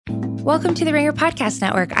Welcome to the Ringer Podcast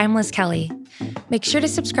Network. I'm Liz Kelly. Make sure to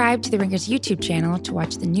subscribe to the Ringer's YouTube channel to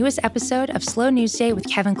watch the newest episode of Slow News Day with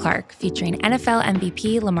Kevin Clark, featuring NFL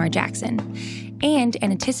MVP Lamar Jackson. And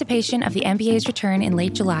in anticipation of the NBA's return in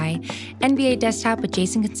late July, NBA Desktop with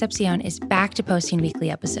Jason Concepcion is back to posting weekly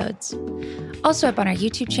episodes. Also up on our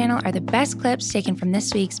YouTube channel are the best clips taken from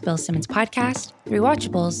this week's Bill Simmons podcast,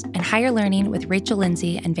 Rewatchables, and Higher Learning with Rachel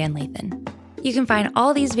Lindsay and Van Lathan. You can find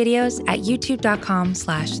all these videos at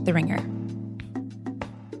youtube.com/The Ringer.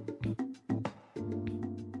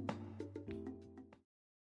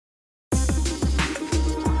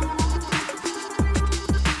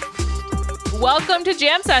 Welcome to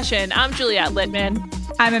Jam Session. I'm Juliette Littman.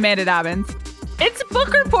 I'm Amanda Dobbins. It's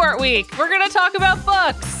book report week. We're going to talk about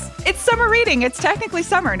books. It's summer reading. It's technically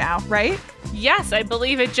summer now, right? Yes, I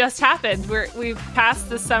believe it just happened. We've passed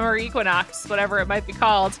the summer equinox, whatever it might be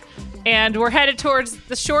called. And we're headed towards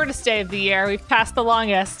the shortest day of the year. We've passed the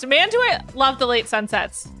longest. Man, do I love the late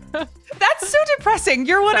sunsets. That's so depressing.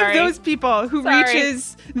 You're one of those people who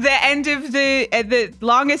reaches the end of the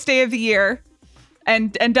longest day of the year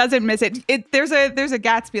and doesn't miss it. There's a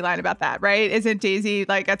Gatsby line about that, right? Isn't Daisy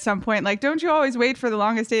like at some point like, don't you always wait for the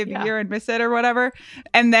longest day of the year and miss it or whatever?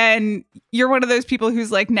 And then you're one of those people who's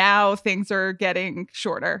like, now things are getting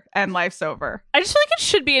shorter and life's over. I just feel like it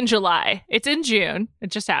should be in July. It's in June.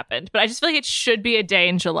 It just happened. But I just feel like it should be a day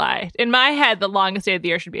in July. In my head, the longest day of the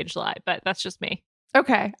year should be in July, but that's just me.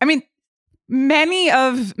 Okay. I mean, many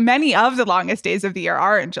of the longest days of the year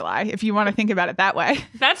are in July, if you want to think about it that way.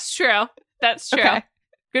 That's true. That's true. Okay.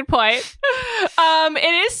 Good point.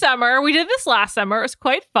 It is summer. We did this last summer. It was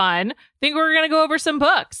quite fun. I think we're going to go over some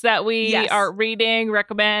books that we are reading,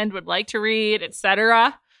 recommend, would like to read,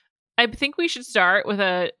 etc. I think we should start with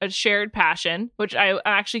a shared passion, which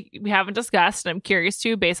we haven't discussed, and I'm curious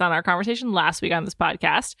to, based on our conversation last week on this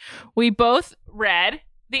podcast. We both read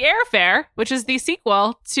The Air Affair, which is the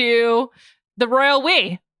sequel to The Royal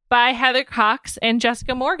We by Heather Cox and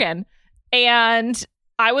Jessica Morgan. And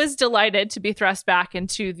I was delighted to be thrust back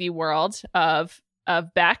into the world of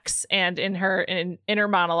Bex, and in her inner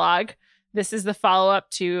monologue. This is the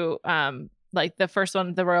follow-up to like the first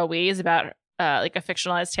one, The Royal We, is about like a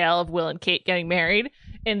fictionalized tale of Will and Kate getting married,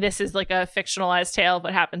 and this is like a fictionalized tale of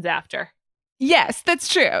what happens after. Yes, that's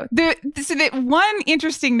true. So the one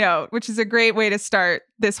interesting note, which is a great way to start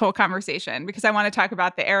this whole conversation, because I want to talk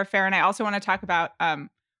about The Air Affair, and I also want to talk about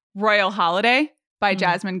Royal Holiday by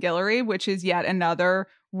Jasmine Guillory, which is yet another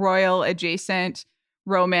royal adjacent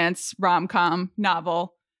romance rom-com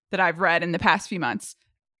novel that I've read in the past few months.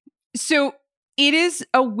 So it is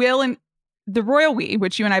a Will and The Royal We,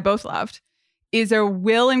 which you and I both loved, is a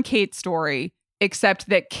Will and Kate story, except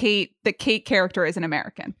that the Kate character is an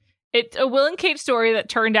American. It's a Will and Kate story that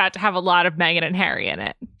turned out to have a lot of Meghan and Harry in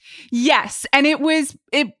it. Yes, and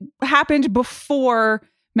it happened before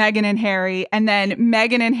Meghan and Harry, and then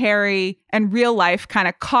Meghan and Harry and real life kind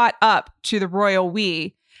of caught up to the Royal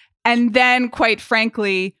We. And then, quite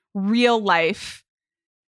frankly, real life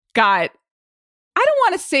got, I don't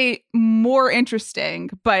want to say more interesting,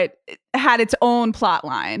 but it had its own plot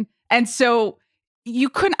line. And so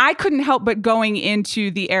I couldn't help but going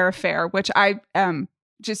into The Air Affair, which I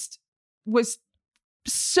just was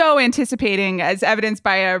so anticipating, as evidenced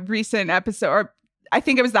by a recent episode, or I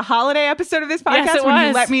think it was the holiday episode of this podcast, yes, when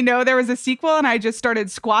you let me know there was a sequel, and I just started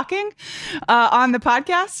squawking on the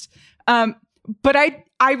podcast. But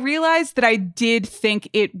I realized that I did think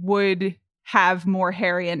it would have more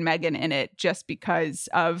Harry and Meghan in it, just because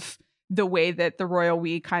of the way that the Royal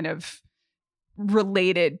We kind of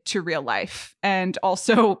related to real life and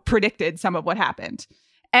also predicted some of what happened.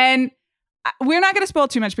 And we're not going to spoil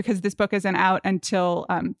too much because this book isn't out until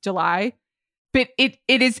July. But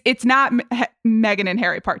it's not Meghan and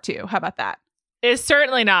Harry part 2. How about that? It's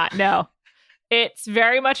certainly not. No, it's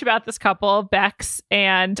very much about this couple, Bex,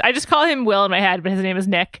 and I just call him Will in my head, but his name is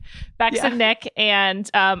Nick. Bex and Nick, and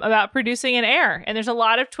about producing an heir. And there's a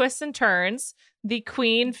lot of twists and turns. The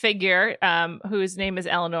queen figure, whose name is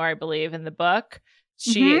Eleanor, I believe, in the book,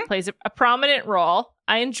 she plays a prominent role.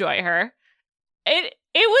 I enjoy her. It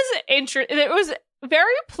was interesting. It was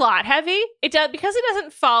very plot heavy. It does, because it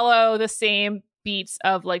doesn't follow the same beats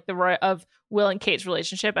of like of Will and Kate's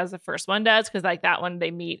relationship as the first one does, because like that one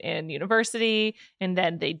they meet in university and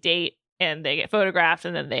then they date and they get photographed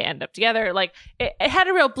and then they end up together. Like it had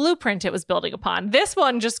a real blueprint it was building upon. This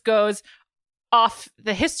one just goes off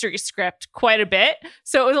the history script quite a bit,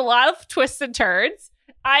 so it was a lot of twists and turns.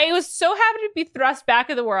 I was so happy to be thrust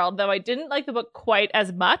back in the world, though I didn't like the book quite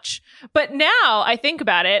as much. But now I think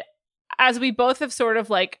about it, as we both have sort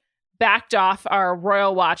of like backed off our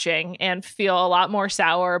royal watching and feel a lot more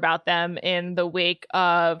sour about them in the wake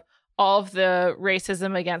of all of the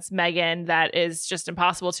racism against Meghan that is just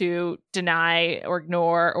impossible to deny or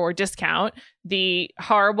ignore or discount, the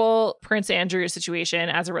horrible Prince Andrew situation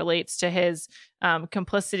as it relates to his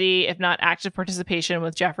complicity, if not active participation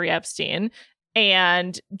with Jeffrey Epstein,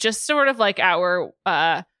 and just sort of like our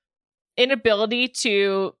inability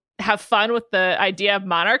to have fun with the idea of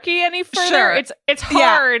monarchy any further. Sure. It's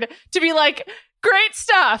hard to be like, great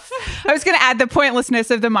stuff. I was going to add the pointlessness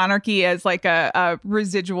of the monarchy as like a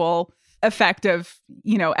residual effect of,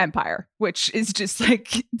 empire, which is just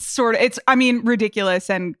like sort of, ridiculous,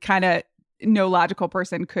 and kind of no logical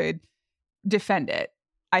person could defend it,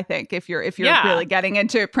 I think, if you're really getting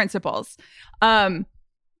into principles. That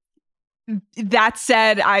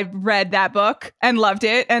said, I read that book and loved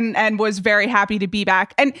it and was very happy to be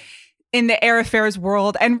back. And in the Heir Affairs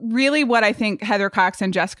world, and really what I think Heather Cox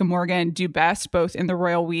and Jessica Morgan do best, both in the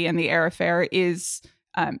Royal We and the Heir Affair, is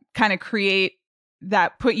kind of create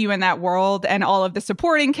that, put you in that world, and all of the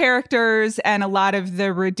supporting characters and a lot of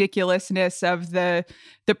the ridiculousness of the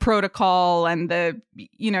protocol and the,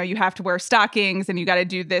 you have to wear stockings and you got to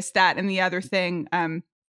do this, that, and the other thing.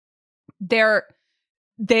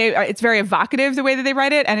 It's very evocative the way that they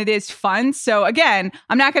write it, and it is fun. So again,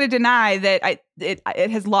 I'm not going to deny that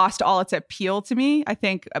it has lost all its appeal to me. I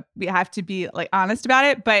think we have to be like honest about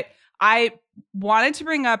it. But I wanted to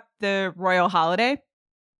bring up the Royal Holiday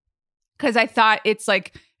because I thought it's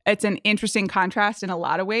an interesting contrast in a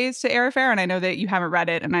lot of ways to Heir Affair, and I know that you haven't read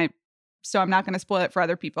it, so I'm not going to spoil it for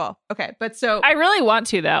other people. Okay, but so I really want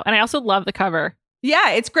to though, and I also love the cover.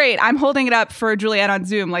 Yeah, it's great. I'm holding it up for Juliet on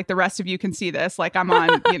Zoom. Like the rest of you can see this. Like I'm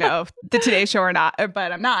on, the Today Show or not,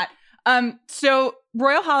 but I'm not. So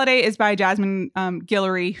Royal Holiday is by Jasmine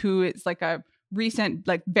Guillory, who is like a recent,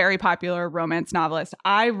 like very popular romance novelist.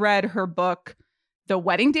 I read her book, The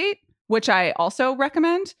Wedding Date, which I also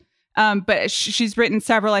recommend. But she's written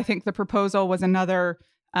several. I think The Proposal was another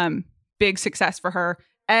big success for her.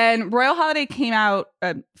 And Royal Holiday came out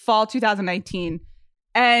fall 2019.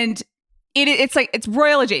 And it's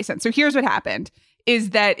royal adjacent. So here's what happened,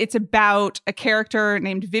 is that it's about a character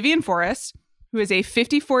named Vivian Forrest, who is a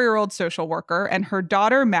 54-year-old social worker, and her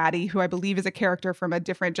daughter, Maddie, who I believe is a character from a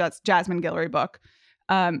different Jasmine Guillory book,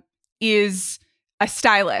 is a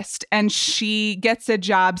stylist. And she gets a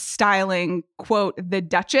job styling, quote, the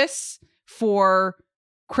Duchess for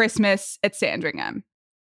Christmas at Sandringham.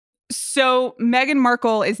 So Meghan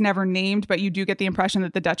Markle is never named, but you do get the impression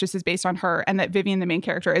that the Duchess is based on her and that Vivian, the main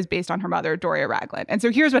character, is based on her mother, Doria Ragland. And so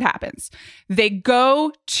here's what happens. They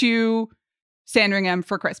go to Sandringham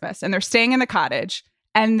for Christmas and they're staying in the cottage.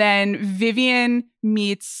 And then Vivian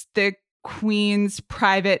meets the Queen's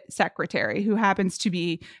private secretary, who happens to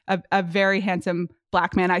be a very handsome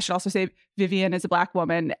Black man. I should also say Vivian is a Black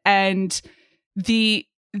woman. And the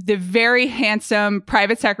very handsome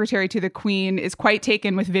private secretary to the Queen is quite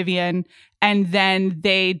taken with Vivian. And then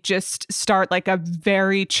they just start like a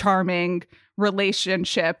very charming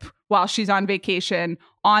relationship while she's on vacation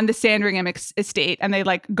on the Sandringham estate. And they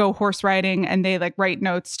like go horse riding and they like write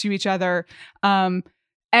notes to each other. And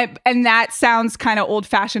that sounds kind of old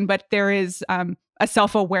fashioned, but there is a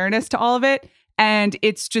self-awareness to all of it. And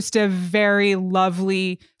it's just a very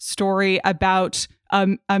lovely story about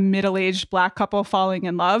a middle-aged Black couple falling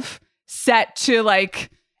in love, set to like,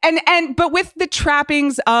 but with the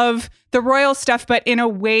trappings of the royal stuff, but in a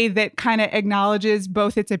way that kind of acknowledges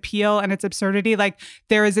both its appeal and its absurdity. Like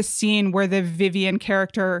there is a scene where the Vivian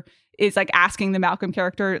character is like asking the Malcolm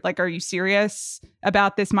character, like, are you serious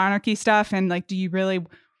about this monarchy stuff? And like, do you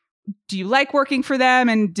like working for them?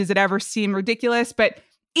 And does it ever seem ridiculous? But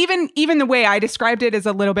even the way I described it is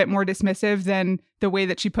a little bit more dismissive than the way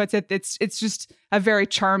that she puts it. It's just a very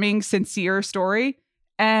charming, sincere story.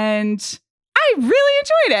 And I really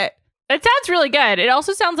enjoyed it. It sounds really good. It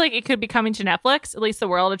also sounds like it could be coming to Netflix, at least the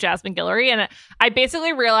world of Jasmine Guillory. And I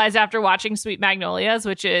basically realized after watching Sweet Magnolias,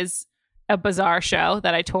 which is a bizarre show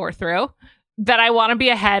that I tore through, that I want to be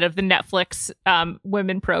ahead of the Netflix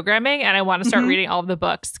women programming, and I want to start reading all of the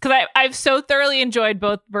books because I've so thoroughly enjoyed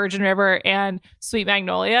both Virgin River and Sweet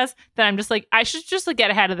Magnolias that I'm just like, I should just like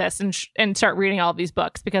get ahead of this and start reading all of these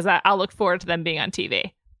books because I'll look forward to them being on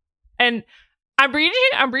TV. And I'm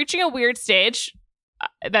reaching a weird stage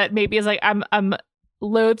that maybe is like I'm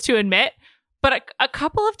loath to admit, but a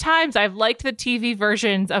couple of times I've liked the TV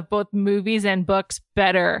versions of both movies and books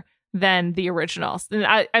better than the originals. And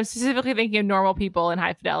I'm specifically thinking of Normal People and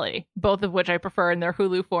High Fidelity, both of which I prefer in their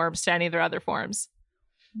Hulu forms to any of their other forms.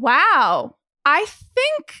 Wow. I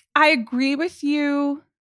think I agree with you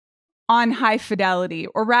on High Fidelity,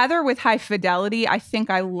 or rather with High Fidelity, I think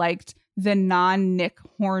I liked the non-Nick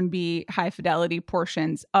Hornby High Fidelity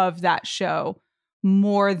portions of that show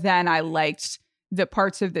more than I liked the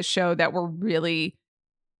parts of the show that were really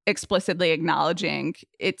explicitly acknowledging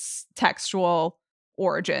its textual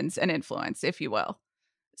origins and influence, if you will.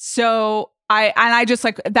 So I just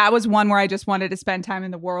like, that was one where I just wanted to spend time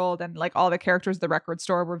in the world, and like all the characters at the record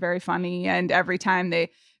store were very funny. And every time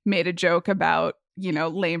they made a joke about, you know,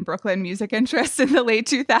 lame Brooklyn music interests in the late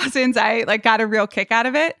 2000s, I like got a real kick out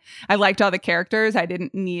of it. I liked all the characters. I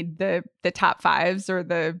didn't need the top fives or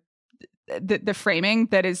the framing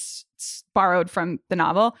that is borrowed from the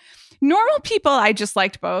novel. Normal people, I just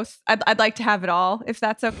liked both. I'd like to have it all, if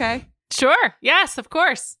that's okay. Sure. Yes, of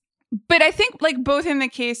course. But I think like both in the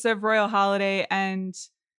case of Royal Holiday and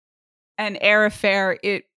Air Affair,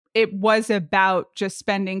 it was about just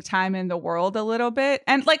spending time in the world a little bit,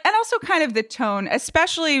 and also kind of the tone,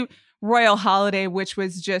 especially Royal Holiday, which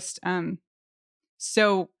was just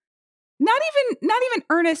so not even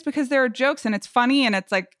earnest, because there are jokes and it's funny and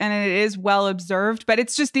it's like, and it is well observed, but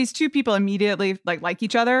it's just these two people immediately like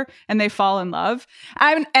each other and they fall in love.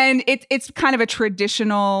 And it's kind of a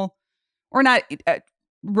traditional, or not a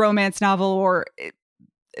romance novel, or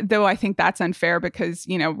though I think that's unfair because,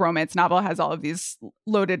 you know, romance novel has all of these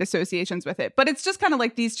loaded associations with it, but it's just kind of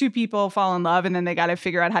like these two people fall in love and then they got to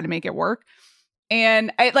figure out how to make it work.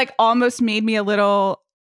 And it like almost made me a little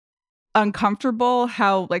uncomfortable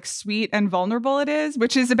how like sweet and vulnerable it is,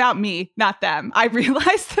 which is about me, not them. I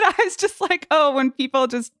realized that I was just like, oh, when people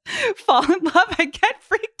just fall in love, I get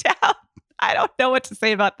freaked out. I don't know what to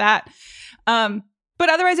say about that. But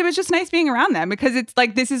otherwise, it was just nice being around them, because it's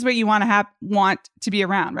like, this is what you want to be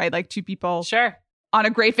around, right? Like two people sure on a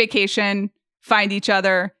great vacation, find each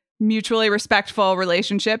other, mutually respectful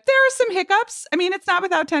relationship. There are some hiccups. I mean, it's not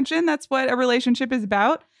without tension. That's what a relationship is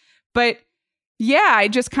about. But yeah, I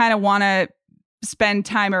just kind of want to spend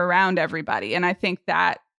time around everybody. And I think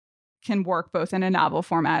that can work both in a novel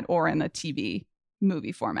format or in the TV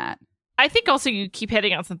movie format. I think also you keep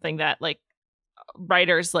hitting on something that like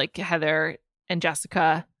writers like Heather and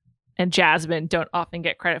Jessica and Jasmine don't often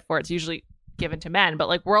get credit for. It's usually given to men, but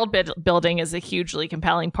like world building is a hugely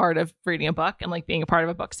compelling part of reading a book and like being a part of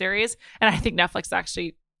a book series. And I think Netflix is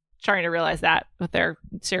actually trying to realize that with their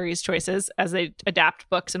series choices as they adapt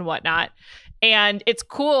books and whatnot. And it's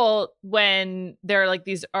cool when they're like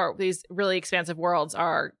these really expansive worlds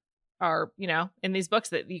are, you know, in these books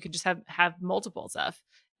that you could just have multiples of.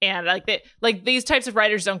 And like these types of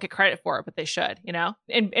writers don't get credit for it, but they should, you know?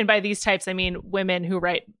 And by these types, I mean women who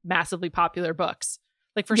write massively popular books.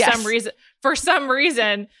 Like for some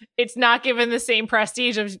reason, it's not given the same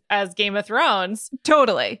prestige as Game of Thrones.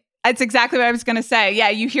 Totally. That's exactly what I was going to say. Yeah,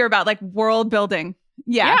 you hear about like world building.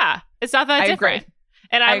 Yeah. It's not that different. Agree.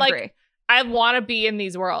 And I agree. I want to be in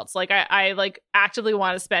these worlds. Like I like actively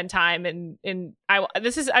want to spend time I'm going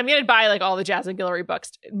to buy like all the Jasmine Guillory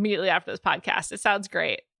books immediately after this podcast. It sounds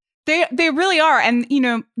great. They really are. And, you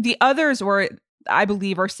know, the others I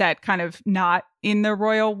believe are set kind of not in the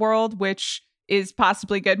royal world, which is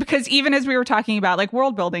possibly good, because even as we were talking about like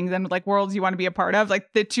world building and like worlds you want to be a part of,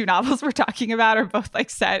 like the two novels we're talking about are both like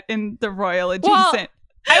set in the royal adjacent. Well,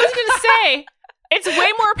 I was going to say, it's way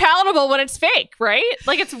more palatable when it's fake, right?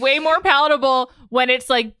 Like it's way more palatable when it's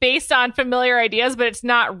like based on familiar ideas, but it's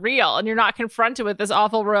not real and you're not confronted with this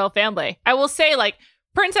awful royal family. I will say like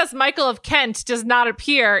Princess Michael of Kent does not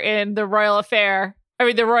appear in the Royal Affair,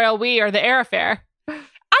 the Royal We or the Air Affair.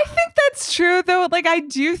 I think that's true, though. Like, I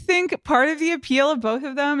do think part of the appeal of both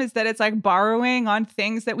of them is that it's like borrowing on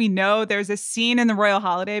things that we know. There's a scene in the Royal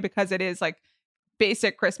Holiday because it is like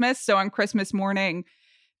basic Christmas. So on Christmas morning,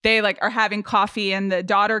 they like are having coffee and the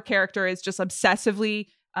daughter character is just obsessively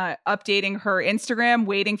updating her Instagram,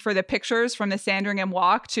 waiting for the pictures from the Sandringham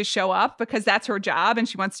Walk to show up because that's her job and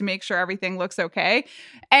she wants to make sure everything looks okay.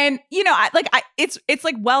 And, you know, it's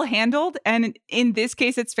like well handled. And in this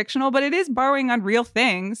case, it's fictional, but it is borrowing on real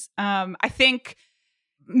things. I think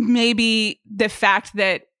maybe the fact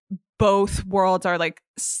that both worlds are like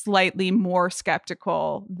slightly more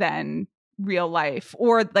skeptical than real life,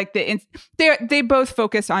 or like they both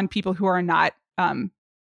focus on people who are not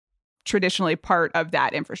traditionally part of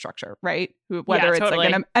that infrastructure, right? Whether it's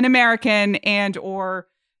like an American and or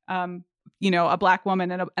you know, a Black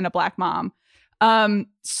woman and a Black mom.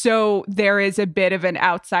 So there is a bit of an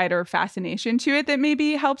outsider fascination to it that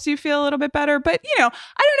maybe helps you feel a little bit better. But, you know, I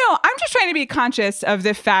don't know. I'm just trying to be conscious of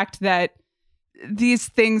the fact that these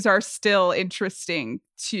things are still interesting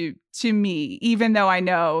to me, even though I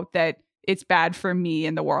know that it's bad for me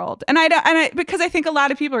in the world. And I because I think a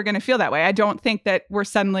lot of people are going to feel that way. I don't think that we're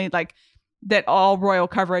suddenly like that all royal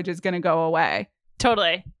coverage is going to go away.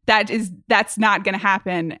 Totally. That's not going to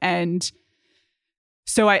happen. And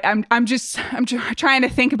So I'm trying to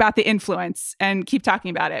think about the influence and keep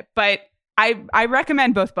talking about it. But I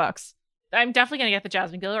recommend both books. I'm definitely going to get the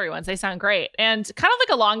Jasmine Guillory ones. They sound great. And kind of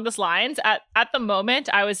like along this lines, at the moment,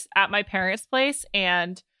 I was at my parents' place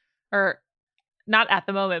or not at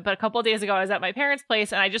the moment, but a couple of days ago, I was at my parents'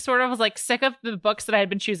 place and I just sort of was like sick of the books that I had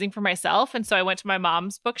been choosing for myself. And so I went to my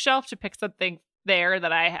mom's bookshelf to pick something there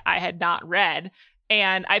that I had not read.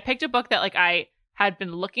 And I picked a book that like I had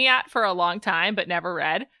been looking at for a long time, but never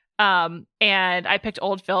read. And I picked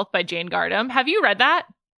Old Filth by Jane Gardam. Have you read that?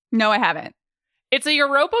 No, I haven't. It's a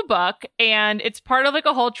Europa book, and it's part of like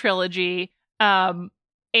a whole trilogy.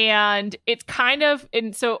 And it's kind of,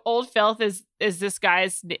 and so Old Filth is this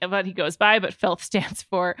guy's what he goes by, but Filth stands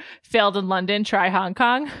for failed in London, try Hong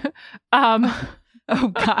Kong. Oh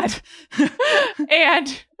God.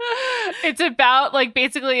 And it's about like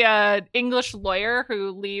basically a English lawyer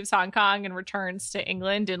who leaves Hong Kong and returns to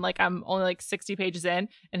England, and like I'm only like 60 pages in,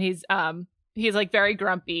 and he's like very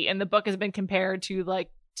grumpy, and the book has been compared to like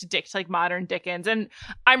modern Dickens, and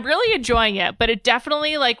I'm really enjoying it, but it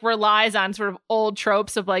definitely like relies on sort of old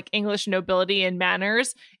tropes of like English nobility and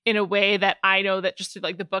manners in a way that I know that just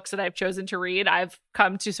like the books that I've chosen to read, I've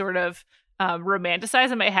come to sort of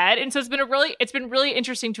romanticize in my head. And so it's been really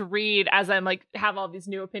interesting to read as I'm like have all these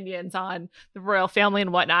new opinions on the royal family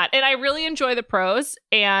and whatnot. And I really enjoy the prose,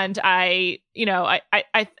 and I'm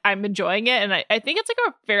enjoying it. And I think it's like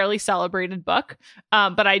a fairly celebrated book.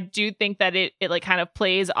 But I do think that it like kind of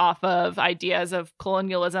plays off of ideas of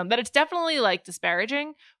colonialism that it's definitely like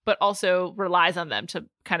disparaging, but also relies on them to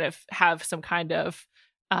kind of have some kind of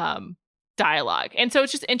dialogue. And so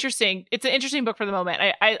it's just interesting. It's an interesting book for the moment.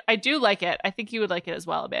 I do like it. I think you would like it as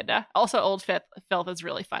well, Amanda. Also, Old Filth is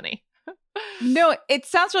really funny. No, it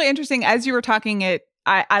sounds really interesting. As you were talking, it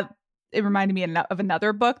reminded me of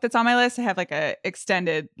another book that's on my list. I have like a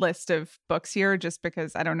extended list of books here just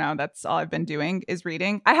because I don't know. That's all I've been doing is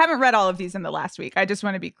reading. I haven't read all of these in the last week. I just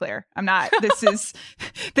want to be clear. I'm not, this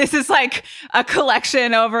is like a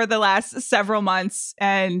collection over the last several months,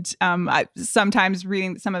 and I sometimes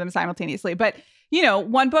reading some of them simultaneously. But, you know,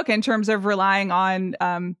 one book in terms of relying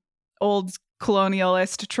on old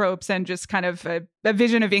colonialist tropes and just kind of a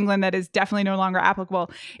vision of England that is definitely no longer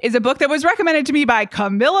applicable is a book that was recommended to me by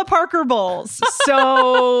Camilla Parker Bowles.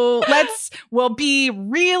 So we'll be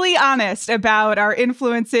really honest about our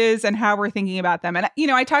influences and how we're thinking about them. And, you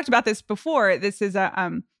know, I talked about this before. This is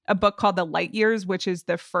a book called The Light Years, which is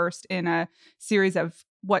the first in a series of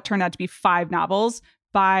what turned out to be 5 novels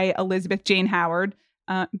by Elizabeth Jane Howard.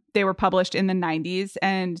 They were published in the 90s,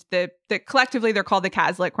 and the collectively they're called the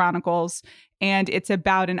Cazalet Chronicles, and it's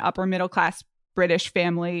about an upper middle class British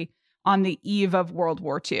family on the eve of World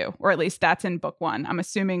War II, or at least that's in book 1. I'm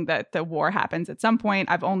assuming that the war happens at some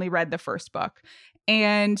point. I've only read the first book,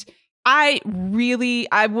 and I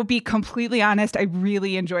will be completely honest, I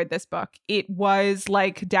really enjoyed this book. It was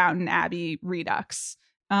like Downton Abbey Redux,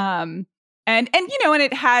 and you know, and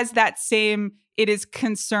it has that same. It is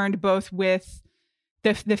concerned both with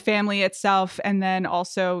the family itself, and then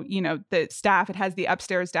also, you know, the staff. It has the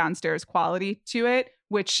upstairs downstairs quality to it,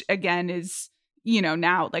 which again is, you know,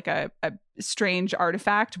 now like a strange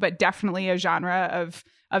artifact, but definitely a genre of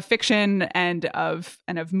fiction and of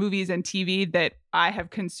movies and TV that I have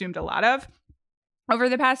consumed a lot of over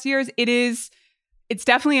the past years. It's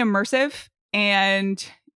definitely immersive, and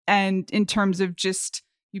in terms of just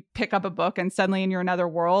you pick up a book and suddenly you're in another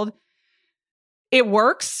world. It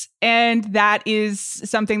works, and that is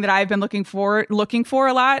something that I've been looking for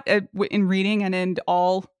a lot in reading and in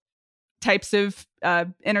all types of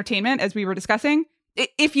entertainment, as we were discussing.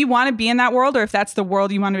 If you want to be in that world, or if that's the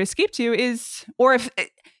world you want to escape to, is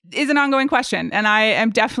an ongoing question, and I am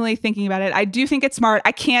definitely thinking about it. I do think it's smart.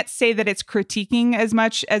 I can't say that it's critiquing as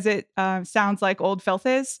much as it sounds like Old Filth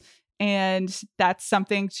is, and that's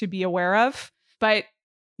something to be aware of. But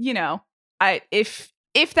you know,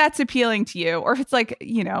 if that's appealing to you, or if it's like,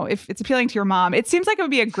 you know, if it's appealing to your mom, it seems like it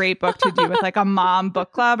would be a great book to do with like a mom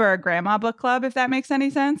book club or a grandma book club, if that makes any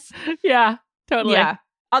sense. Yeah, totally. Yeah.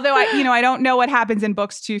 Although I don't know what happens in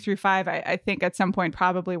books 2 through 5. I think at some point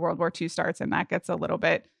probably World War II starts, and that gets a little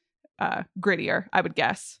bit grittier, I would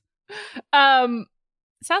guess.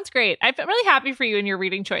 Sounds great. I'm really happy for you and your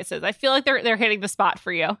reading choices. I feel like they're hitting the spot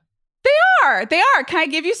for you. They are. Can I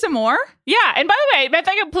give you some more? Yeah. And by the way, I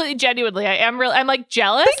think completely genuinely, I'm like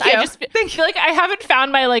jealous. Thank you. I just feel like I haven't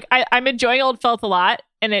found my, like, I'm enjoying Old Filth a lot.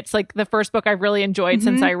 And it's like the first book I've really enjoyed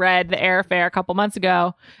since I read The Air Fair a couple months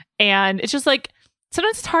ago. And it's just like,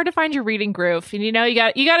 sometimes it's hard to find your reading groove. And, you know, you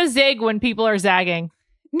got to zig when people are zagging.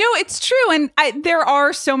 No, it's true. And there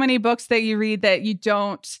are so many books that you read that you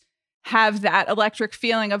don't have that electric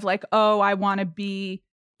feeling of like, oh, I want to be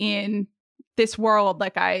in this world.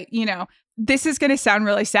 Like this is going to sound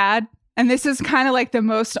really sad. And this is kind of like the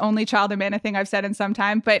most only child Amanda thing I've said in some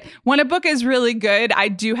time. But when a book is really good, I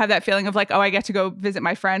do have that feeling of like, oh, I get to go visit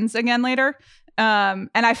my friends again later. And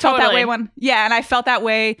I felt that way and I felt that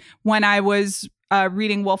way when I was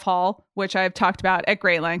reading Wolf Hall, which I've talked about at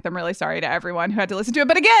great length. I'm really sorry to everyone who had to listen to it.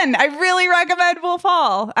 But again, I really recommend Wolf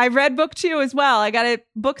Hall. I read book 2 as well. I got it.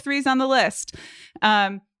 Book 3's on the list.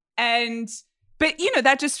 But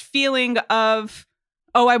that just feeling of,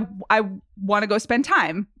 oh, I want to go spend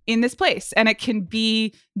time in this place. And it can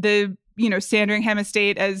be the, Sandringham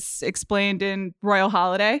estate as explained in Royal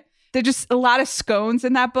Holiday. There's just a lot of scones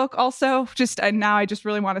in that book also. Now I just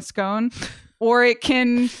really want a scone. Or it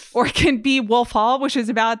can be Wolf Hall, which is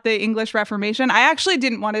about the English Reformation. I actually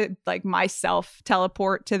didn't want to like myself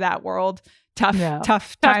teleport to that world.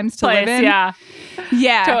 Tough times to live in.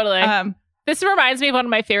 Yeah, totally. This reminds me of one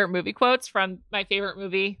of my favorite movie quotes from my favorite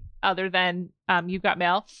movie, other than You've Got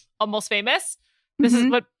Mail, Almost Famous. This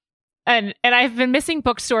is what, and I've been missing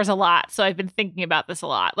bookstores a lot, so I've been thinking about this a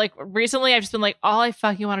lot. Like recently, I've just been like, all I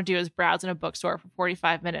fucking want to do is browse in a bookstore for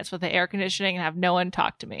 45 minutes with the air conditioning and have no one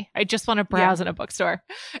talk to me. I just want to browse in a bookstore.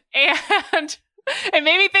 And it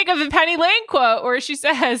made me think of the Penny Lane quote where she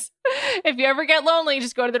says, if you ever get lonely,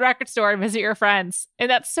 just go to the record store and visit your friends. And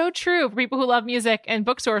that's so true for people who love music, and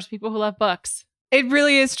bookstores for people who love books. It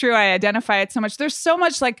really is true. I identify it so much. There's so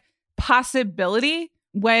much like possibility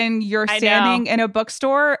when you're standing in a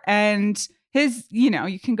bookstore, and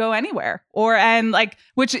you can go anywhere. Am I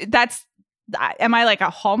like a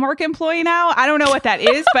Hallmark employee now? I don't know what that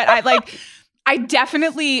is, but I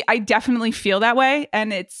definitely feel that way.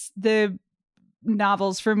 And it's the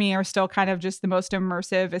novels for me are still kind of just the most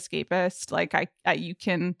immersive, escapist. Like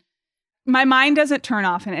my mind doesn't turn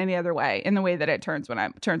off in any other way, in the way that it turns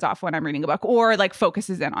off when I'm reading a book or like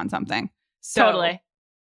focuses in on something. Totally.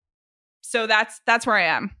 So that's where I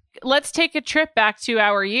am. Let's take a trip back to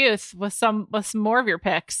our youth with some more of your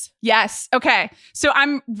picks. Yes. Okay. So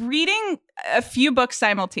I'm reading a few books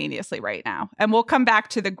simultaneously right now, and we'll come back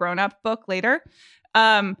to the grown-up book later.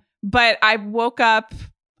 But I woke up,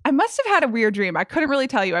 I must have had a weird dream. I couldn't really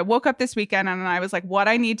tell you. I woke up this weekend and I was like, what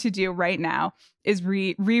I need to do right now is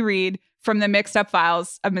reread From the Mixed Up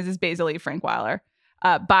Files of Mrs. Basil E. Frankweiler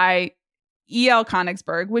by E.L.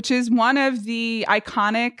 Konigsberg, which is one of the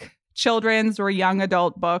iconic children's or young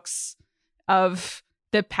adult books of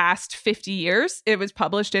the past 50 years. It was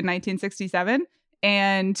published in 1967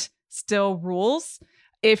 and still rules.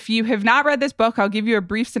 If you have not read this book, I'll give you a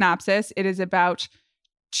brief synopsis. It is about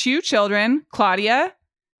 2 children, Claudia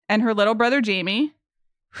and her little brother Jamie,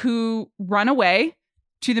 who run away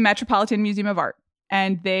to the Metropolitan Museum of Art.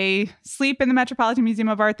 And they sleep in the Metropolitan Museum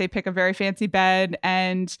of Art. They pick a very fancy bed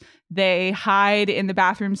and they hide in the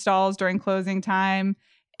bathroom stalls during closing time.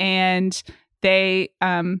 And they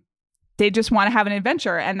just want to have an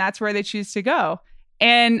adventure, and that's where they choose to go.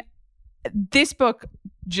 And this book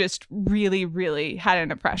just really, really had an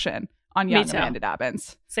impression on young Amanda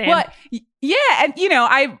Dobbins. Same. Well, yeah, and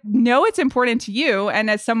I know it's important to you, and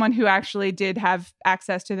as someone who actually did have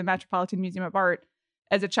access to the Metropolitan Museum of Art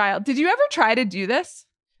as a child, did you ever try to do this?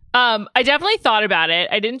 I definitely thought about it.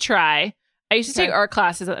 I didn't try. I used to take art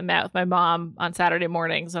classes at the Met with my mom on Saturday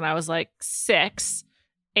mornings when I was like 6.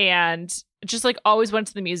 And just like always went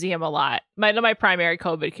to the museum a lot. One of my primary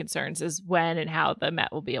COVID concerns is when and how the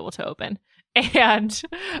Met will be able to open. And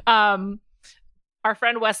our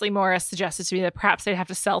friend Wesley Morris suggested to me that perhaps they'd have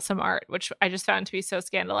to sell some art, which I just found to be so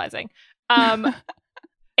scandalizing. And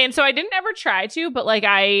so I didn't ever try to, but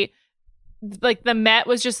the Met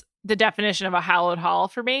was just the definition of a hallowed hall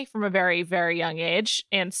for me from a very, very young age.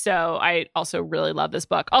 And so I also really love this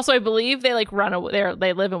book. Also, I believe they run away.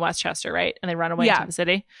 They live in Westchester, right? And they run away into the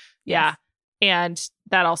city. Yes. Yeah. And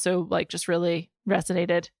that also just really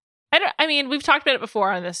resonated. I mean, we've talked about it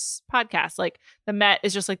before on this podcast. Like the Met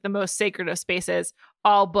is just like the most sacred of spaces.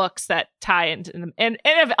 All books that tie into them and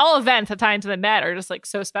all events that tie into the Met are just like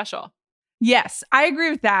so special. Yes, I agree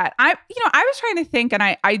with that. I was trying to think, and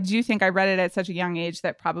I do think I read it at such a young age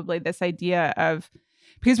that probably this idea of,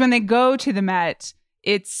 because when they go to the Met,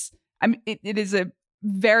 it is a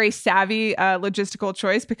very savvy logistical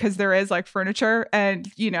choice because there is like furniture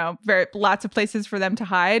and, lots of places for them to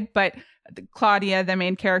hide. But Claudia, the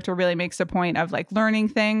main character, really makes a point of like learning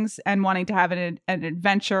things and wanting to have an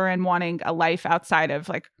adventure and wanting a life outside of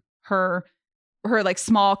like her like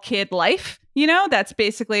small kid life. That's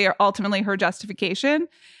basically ultimately her justification.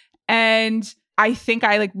 And I think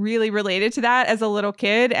I like really related to that as a little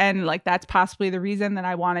kid. And like, that's possibly the reason that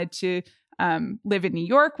I wanted to live in New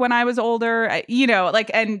York when I was older,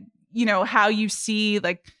 and how you see,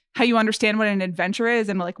 like, how you understand what an adventure is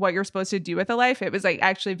and like what you're supposed to do with a life. It was like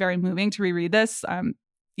actually very moving to reread this,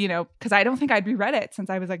 because I don't think I'd reread it since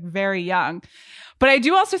I was like very young. But I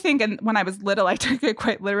do also think, and when I was little, I took it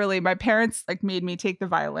quite literally. My parents like made me take the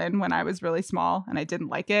violin when I was really small, and I didn't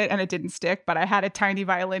like it and it didn't stick, but I had a tiny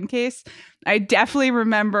violin case. I definitely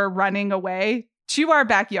remember running away to our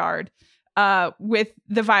backyard with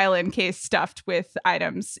the violin case stuffed with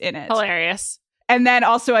items in it. Hilarious. And then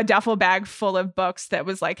also a duffel bag full of books that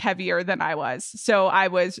was like heavier than I was. So I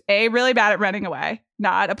was really bad at running away,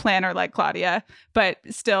 not a planner like Claudia, but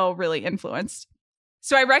still really influenced.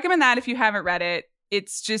 So I recommend that if you haven't read it.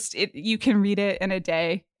 It's just you can read it in a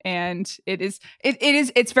day, and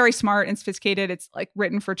it's very smart and sophisticated. It's like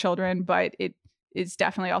written for children, but it is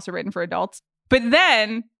definitely also written for adults. But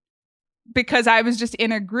then, because I was just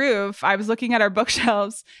in a groove, I was looking at our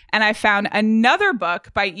bookshelves and I found another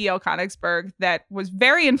book by E.L. Konigsberg that was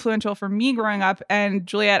very influential for me growing up. And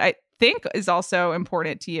Juliet, I think is also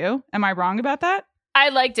important to you. Am I wrong about that? I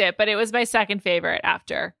liked it, but it was my second favorite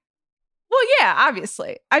after. Well, yeah,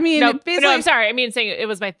 obviously. I mean, no, I'm sorry. I mean, saying it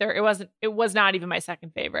was my third. It was not even my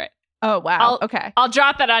second favorite. Oh, wow. Okay. I'll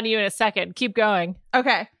drop that on you in a second. Keep going.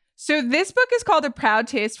 Okay. So this book is called A Proud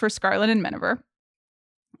Taste for Scarlet and Miniver.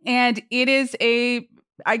 And it is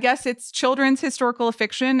I guess it's children's historical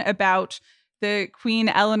fiction about the Queen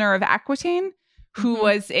Eleanor of Aquitaine, who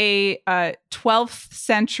was a 12th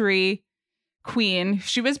century queen.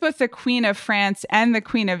 She was both the Queen of France and the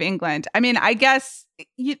Queen of England. I mean, I guess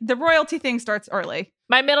the royalty thing starts early.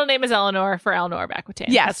 My middle name is Eleanor for Eleanor of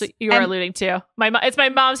Aquitaine. Yes. That's what you were alluding to. It's my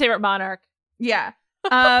mom's favorite monarch. Yeah.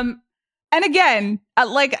 And again,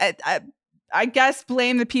 I guess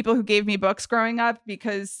blame the people who gave me books growing up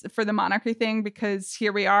for the monarchy thing, because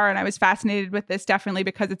here we are. And I was fascinated with this definitely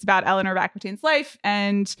because it's about Eleanor of Aquitaine's life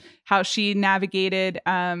and how she navigated.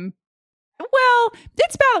 Well,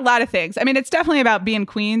 it's about a lot of things. I mean, it's definitely about being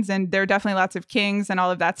queens, and there are definitely lots of kings and all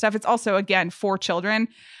of that stuff. It's also, again, for children.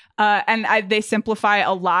 They simplify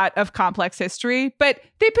a lot of complex history, but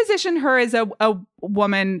they position her as a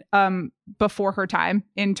woman before her time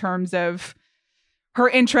in terms of her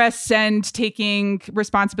interests and taking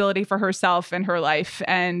responsibility for herself and her life.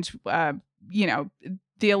 And, the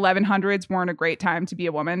 1100s weren't a great time to be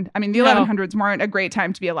a woman. I mean, the 1100s weren't a great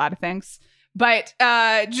time to be a lot of things, but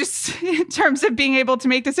just in terms of being able to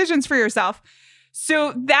make decisions for yourself.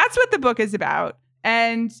 So that's what the book is about.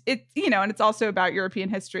 And and it's also about European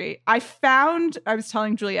history. I was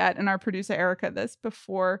telling Juliet and our producer Erica this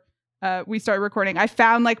before we started recording. I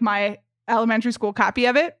found like my elementary school copy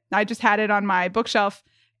of it. I just had it on my bookshelf,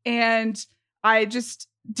 and I just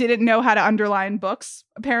didn't know how to underline books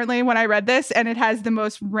apparently when I read this. And it has the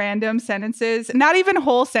most random sentences, not even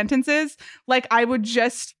whole sentences. Like I would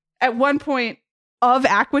just, at one point, of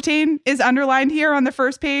Aquitaine is underlined here on the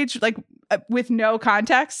first page, like with no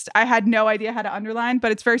context. I had no idea how to underline,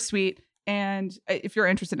 but it's very sweet. And if you're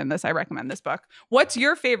interested in this, I recommend this book. What's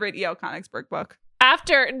your favorite E.L. Konigsberg book?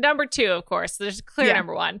 After number 2, of course, there's a clear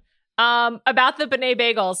number 1. About the B'nai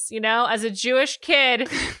Bagels, as a Jewish kid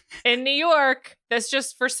in New York, that's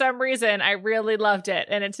just, for some reason, I really loved it.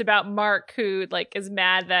 And it's about Mark, who like is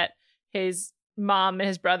mad that his mom and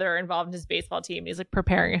his brother are involved in his baseball team. He's like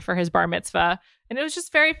preparing for his bar mitzvah. And it was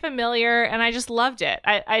just very familiar, and I just loved it.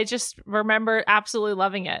 I just remember absolutely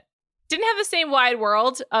loving it. Didn't have the same wide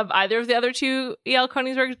world of either of the other 2 E.L.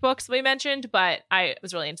 Konigsberg's books we mentioned, but I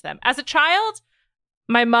was really into them. As a child,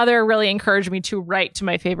 my mother really encouraged me to write to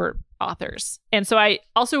my favorite authors. And so I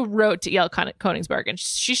also wrote to E.L. Konigsberg, and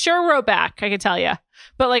she sure wrote back, I can tell you.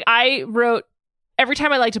 But like I wrote, every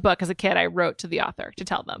time I liked a book as a kid, I wrote to the author to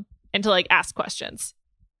tell them and to like ask questions.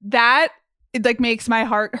 That it like makes my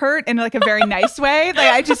heart hurt in like a very nice way.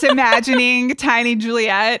 Like I just imagining tiny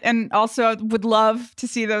Juliet, and also would love to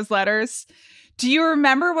see those letters. Do you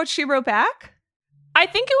remember what she wrote back? I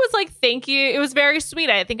think it was like, thank you. It was very sweet.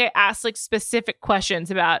 I think I asked like specific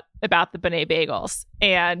questions about the B'nai Bagels.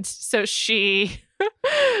 And so she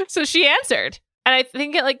answered. And I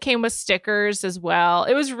think it like came with stickers as well.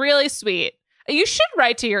 It was really sweet. You should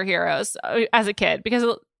write to your heroes as a kid, because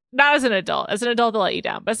not as an adult. As an adult, they'll let you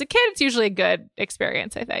down. But as a kid, it's usually a good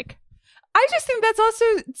experience, I think. I just think that's also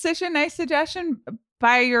such a nice suggestion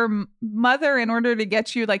by your mother in order to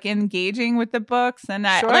get you like engaging with the books. And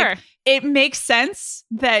that like it makes sense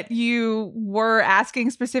that you were asking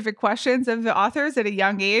specific questions of the authors at a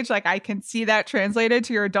young age. Like I can see that translated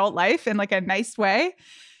to your adult life in like a nice way.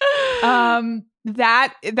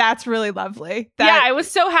 That's really lovely. Yeah, I was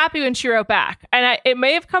so happy when she wrote back. And it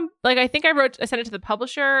may have come, like, I think I sent it to the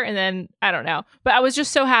publisher and then, I don't know. But I was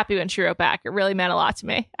just so happy when she wrote back. It really meant a lot to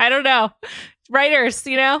me. I don't know. Writers,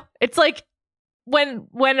 it's like when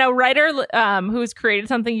a writer who's created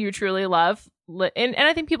something you truly love, and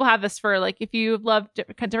I think people have this for, like, if you love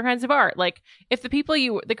different kinds of art, like, if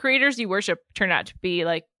the creators you worship turn out to be,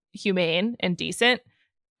 like, humane and decent,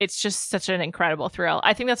 it's just such an incredible thrill.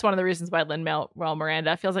 I think that's one of the reasons why Lin-Manuel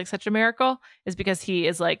Miranda feels like such a miracle, is because he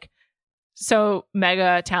is, like, so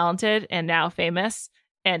mega talented and now famous,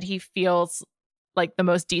 and he feels like the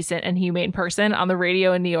most decent and humane person on the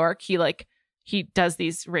radio in New York. He does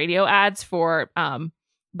these radio ads for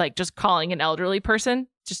like just calling an elderly person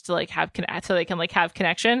just to, like, have so they can, like, have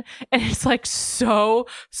connection, and it's, like, so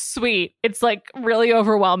sweet. It's, like, really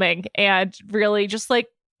overwhelming and really just, like,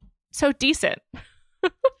 so decent.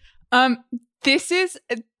 This is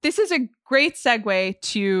a great segue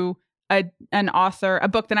to a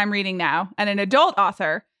book that I'm reading now, and an adult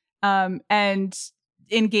author, and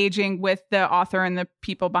engaging with the author and the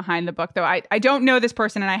people behind the book. Though I don't know this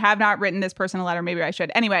person, and I have not written this person a letter. Maybe I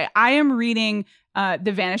should. Anyway, I am reading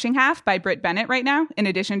The Vanishing Half by Brit Bennett right now. In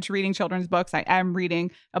addition to reading children's books, I am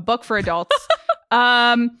reading a book for adults.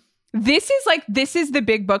 This is the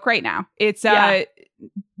big book right now. It's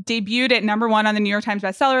debuted at #1 on the New York Times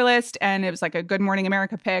bestseller list, and it was, like, a Good Morning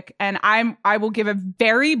America pick. And I will give a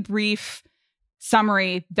very brief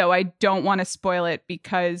summary, though I don't want to spoil it,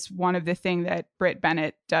 because one of the things that Brit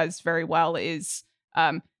Bennett does very well is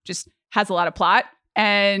just has a lot of plot,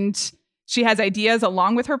 and she has ideas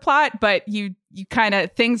along with her plot, but you kind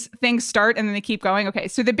of things start and then they keep going. Okay,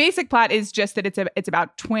 so the basic plot is just that it's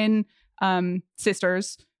about twin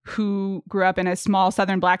sisters who grew up in a small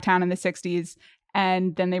southern black town in the 60s,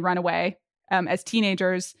 and then they run away as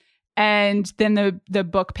teenagers. And then the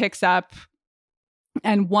book picks up,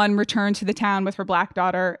 and one returned to the town with her black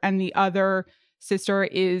daughter, and the other sister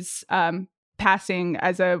is passing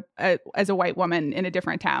as a white woman in a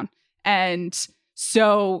different town. And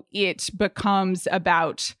so it becomes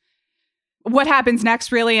about what happens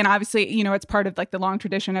next, really. And obviously, it's part of, like, the long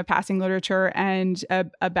tradition of passing literature, and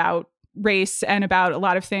about race, and about a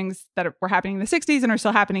lot of things that were happening in the 60s and are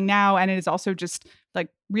still happening now. And it is also just, like,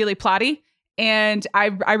 really plotty. And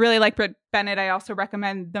I really like Brit Bennett. I also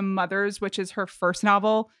recommend The Mothers, which is her first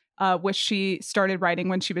novel, which she started writing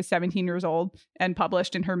when she was 17 years old and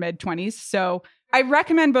published in her mid-20s. So I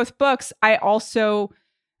recommend both books. I also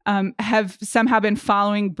have somehow been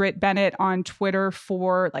following Brit Bennett on Twitter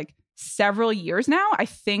for, like, several years now, I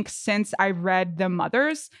think, since I read The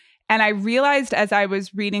Mothers. And I realized as I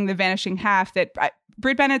was reading The Vanishing Half that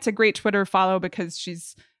Brit Bennett's a great Twitter follow because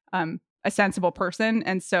she's a sensible person.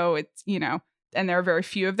 And so it's, and there are very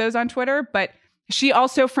few of those on Twitter, but she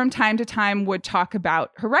also from time to time would talk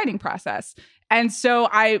about her writing process. And so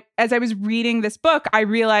as I was reading this book, I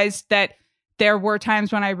realized that there were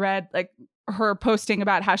times when I read, like, her posting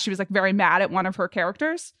about how she was, like, very mad at one of her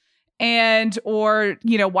characters, or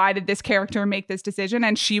why did this character make this decision?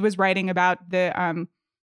 And she was writing about the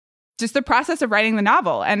just the process of writing the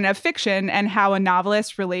novel and of fiction, and how a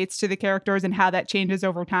novelist relates to the characters and how that changes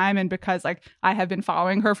over time. And because, like, I have been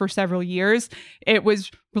following her for several years, it was,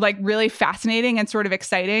 like, really fascinating and sort of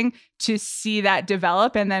exciting to see that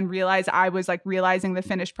develop, and then realize I was, like, realizing the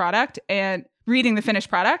finished product and reading the finished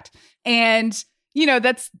product. And,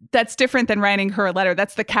 that's different than writing her a letter.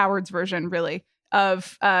 That's the coward's version, really,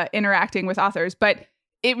 of interacting with authors. But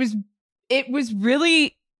it was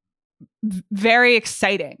really very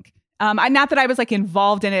exciting. Not that I was, like,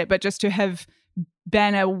 involved in it, but just to have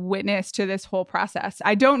been a witness to this whole process.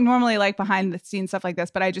 I don't normally like behind the scenes stuff like this,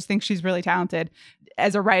 but I just think she's really talented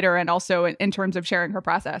as a writer, and also in terms of sharing her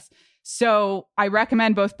process. So I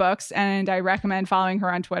recommend both books, and I recommend following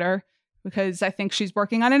her on Twitter because I think she's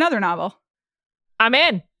working on another novel. I'm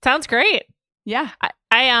in. Sounds great. Yeah.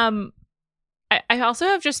 I also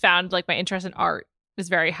have just found, like, my interest in art is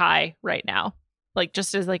very high right now. Like,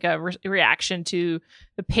 just as, like, a reaction to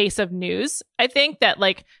the pace of news. I think that,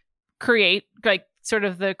 like, sort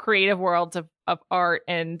of the creative worlds of art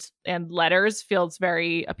and letters feels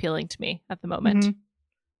very appealing to me at the moment. Mm-hmm.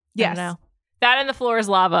 Yes. I don't know. That and The Floor is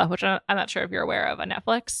Lava, which I'm not sure if you're aware of, on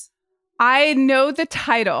Netflix. I know the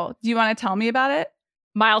title. Do you want to tell me about it?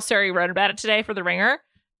 Miles Surrey wrote about it today for The Ringer.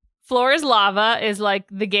 Floor is Lava is, like,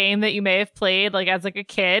 the game that you may have played, like, as, like, a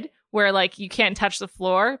kid, where, like, you can't touch the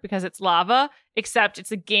floor because it's lava, except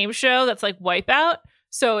it's a game show that's like Wipeout.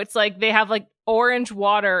 So it's like they have, like, orange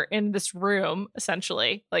water in this room,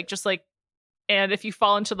 essentially, like, just, like, And if you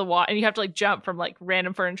fall into the water, and you have to like jump from like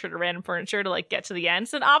random furniture to like get to the end.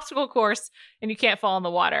 It's an obstacle course and you can't fall in the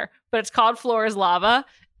water, but it's called Floor is Lava.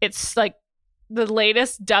 It's like the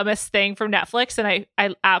latest, dumbest thing from Netflix. And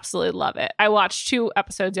I absolutely love it. I watched 2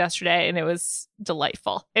 episodes yesterday and it was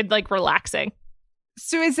delightful and like relaxing.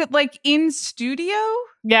 So is it like in studio?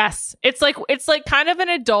 Yes. It's like kind of an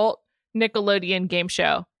adult Nickelodeon game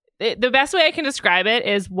show. The best way I can describe it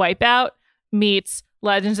is Wipeout meets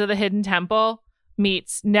Legends of the Hidden Temple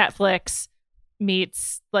meets Netflix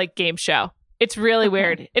meets like game show. It's really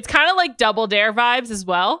weird. It's kind of like Double Dare vibes as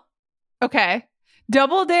well. Okay.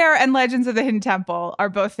 Double Dare and Legends of the Hidden Temple are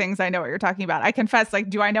both things I know what you're talking about. I confess, like,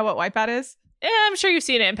 do I know what Wipeout is? I'm sure you've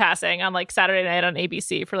seen it in passing on like Saturday night on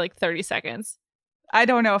ABC for like 30 seconds. I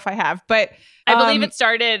don't know if I have, but I believe it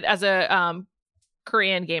started as a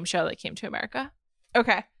Korean game show that came to America.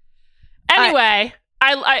 Okay. Anyway,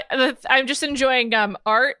 I'm just enjoying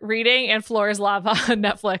art, reading, and Floor is Lava on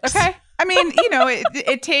Netflix. Okay. I mean, you know,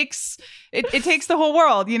 it takes the whole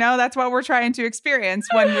world, you know, that's what we're trying to experience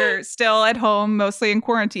when we're still at home, mostly in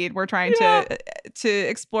quarantine. We're trying to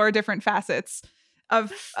explore different facets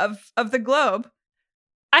of the globe.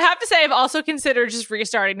 I have to say, I've also considered just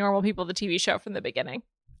restarting Normal People, the TV show from the beginning.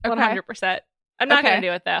 100%. I'm not going to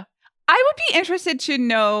do it though. I would be interested to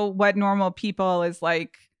know what Normal People is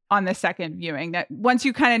like on the second viewing, that once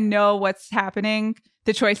you kind of know what's happening,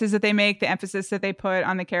 the choices that they make, the emphasis that they put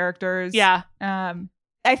on the characters. Yeah.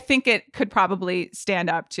 I think it could probably stand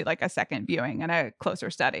up to like a second viewing and a closer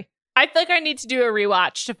study. I feel like I need to do a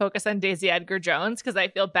rewatch to focus on Daisy Edgar Jones because I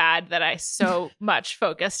feel bad that I so much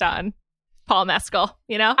focused on Paul Mescal,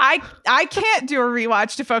 you know? I can't do a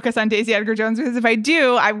rewatch to focus on Daisy Edgar Jones because if I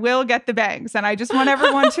do, I will get the bangs. And I just want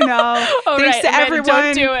everyone to know, thanks to everyone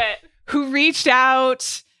don't do it. who reached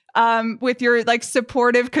out with your like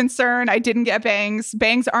supportive concern. I didn't get bangs.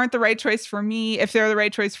 Bangs aren't the right choice for me. If they're the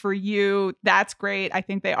right choice for you, that's great. I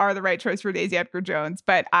think they are the right choice for Daisy Edgar Jones,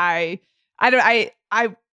 but I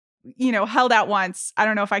you know, held out once. I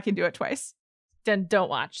don't know if I can do it twice. Then don't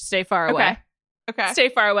watch. Stay far away. Okay. Stay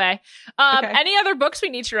far away. Any other books we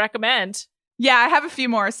need to recommend? Yeah, I have a few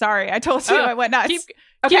more. Sorry. I told you I went nuts.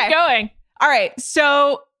 Keep going. All right.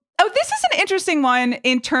 So this is an interesting one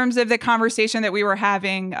in terms of the conversation that we were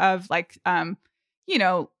having of like, you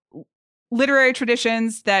know, literary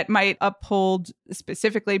traditions that might uphold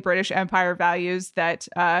specifically British Empire values that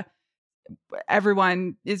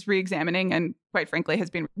everyone is re-examining and quite frankly has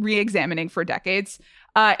been re-examining for decades.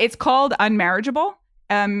 It's called Unmarriageable,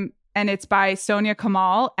 and it's by Sonia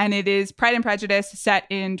Kamal, and it is Pride and Prejudice set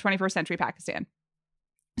in 21st century Pakistan.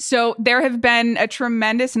 So there have been a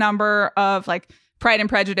tremendous number of like Pride and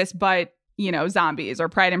Prejudice, but, you know, zombies, or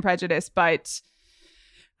Pride and Prejudice, but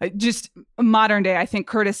just modern day. I think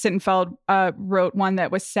Curtis Sittenfeld wrote one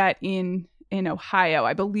that was set in Ohio,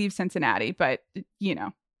 I believe Cincinnati, but, you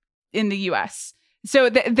know, in the US. So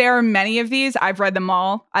there are many of these. I've read them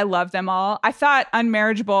all. I love them all. I thought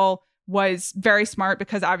Unmarriageable was very smart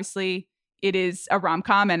because obviously it is a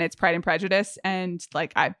rom-com and it's Pride and Prejudice. And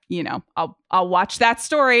like, I'll watch that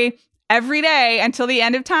story every day until the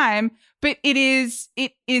end of time. But it is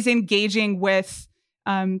engaging with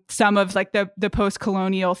some of like the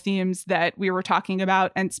post-colonial themes that we were talking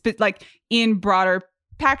about, and like in broader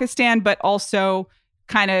Pakistan, but also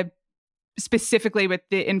kind of specifically with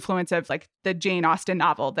the influence of like the Jane Austen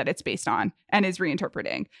novel that it's based on and is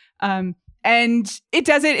reinterpreting. And it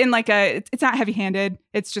does it in like it's not heavy-handed.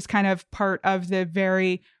 It's just kind of part of the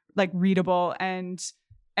very like readable and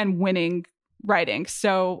winning writing.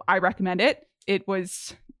 So I recommend it. It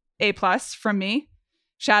was A+ from me.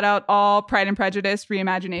 Shout out all Pride and Prejudice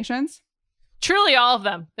reimaginations. Truly all of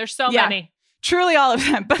them. There's so many. Truly all of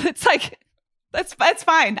them. But it's like, that's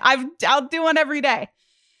fine. I'll do one every day.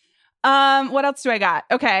 What else do I got?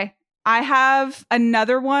 Okay. I have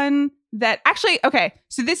another one that actually, okay.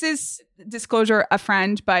 So this is, disclosure, a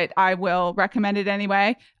friend, but I will recommend it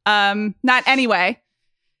anyway. Not anyway.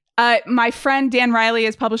 My friend Dan Riley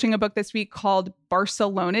is publishing a book this week called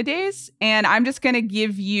Barcelona Days. And I'm just going to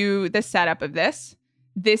give you the setup of this.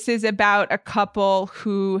 This is about a couple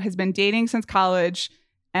who has been dating since college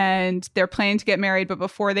and they're planning to get married. But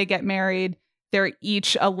before they get married, they're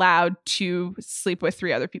each allowed to sleep with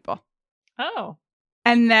 3 other people. Oh.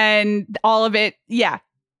 And then all of it. Yeah.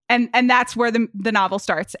 And that's where the novel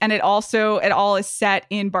starts. And it all is set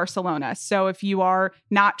in Barcelona. So if you are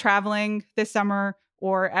not traveling this summer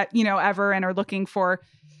or ever and are looking for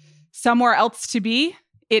somewhere else to be,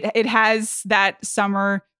 it has that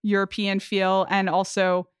summer European feel and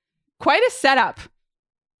also quite a setup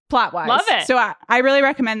plot-wise. Love it. So I really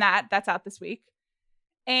recommend that. That's out this week.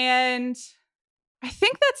 And I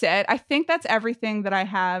think that's it. I think that's everything that I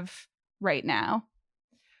have right now.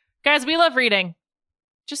 Guys, we love reading.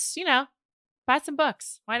 Just, buy some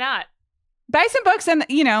books. Why not? Buy some books and,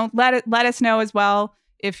 let us know as well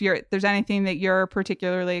if there's anything that you're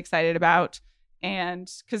particularly excited about.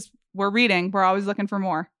 And because we're reading, we're always looking for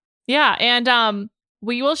more. Yeah. And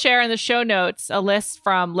we will share in the show notes a list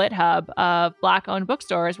from LitHub of Black-owned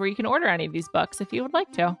bookstores where you can order any of these books if you would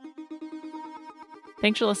like to.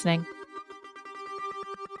 Thanks for listening.